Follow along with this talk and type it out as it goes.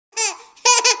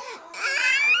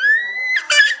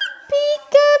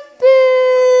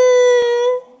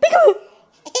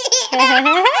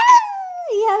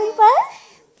You having fun?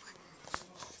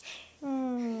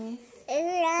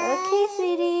 Okay,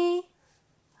 sweetie.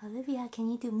 Olivia, can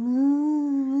you do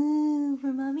moo, moo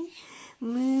for mommy?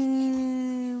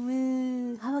 Moo,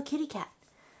 moo. How about kitty cat?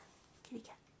 Kitty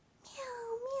cat.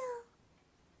 Meow, meow.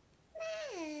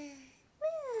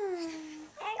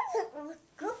 Meow.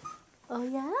 Oh,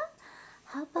 yeah?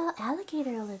 How about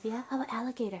alligator, Olivia? How about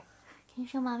alligator? Can you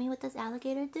show mommy what does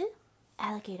alligator do?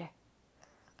 Alligator.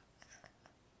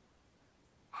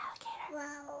 Alligator.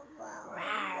 Wow, wow,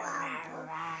 Rawr, rawr,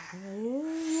 rawr.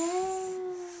 Yeah.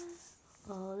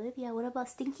 Olivia, what about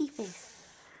stinky face?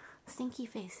 Stinky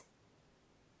face.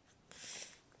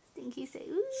 Stinky say,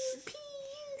 ooh, pee,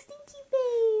 stinky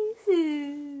face.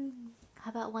 Ooh.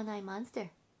 How about one-eyed monster?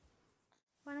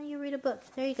 Why don't you read a book?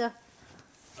 There you go.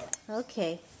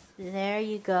 Okay, there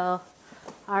you go.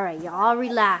 All right, you're all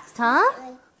relaxed, huh?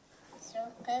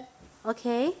 Okay.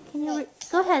 Okay, can you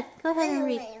go ahead and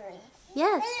read.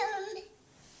 Yes.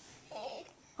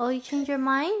 Oh, you changed your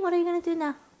mind? What are you gonna do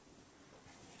now?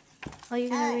 Oh, you're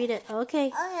gonna read it.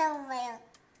 Okay.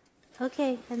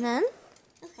 Okay, and then?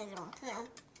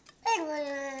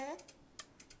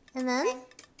 And then?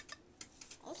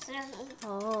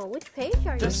 Oh, which page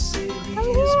are you? Oh,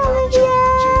 here,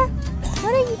 Olivia!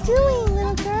 What are you doing,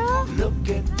 little girl?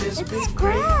 It's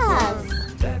grass.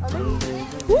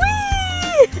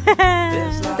 Whee!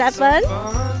 Is that fun?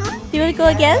 Do you want to go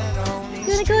again? You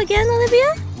want to go again,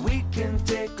 Olivia? We can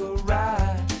take a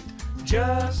ride,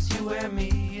 just you and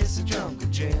me. It's a jungle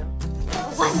gym. 1,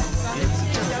 2,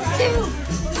 3,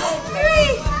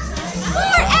 4,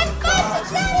 and 5, 6,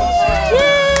 7.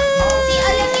 See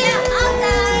Olivia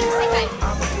outside.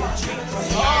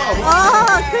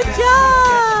 Oh, good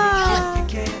job! You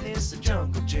can, it's a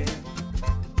jungle gym.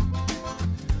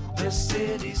 The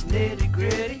city's nitty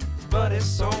gritty, but it's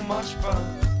so much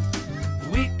fun.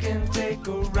 We can take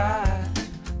a ride,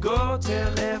 go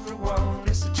tell everyone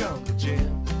it's a jungle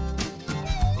gym.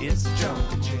 It's a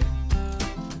jungle gym.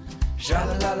 Sha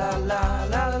la la la la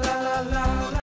la la la la.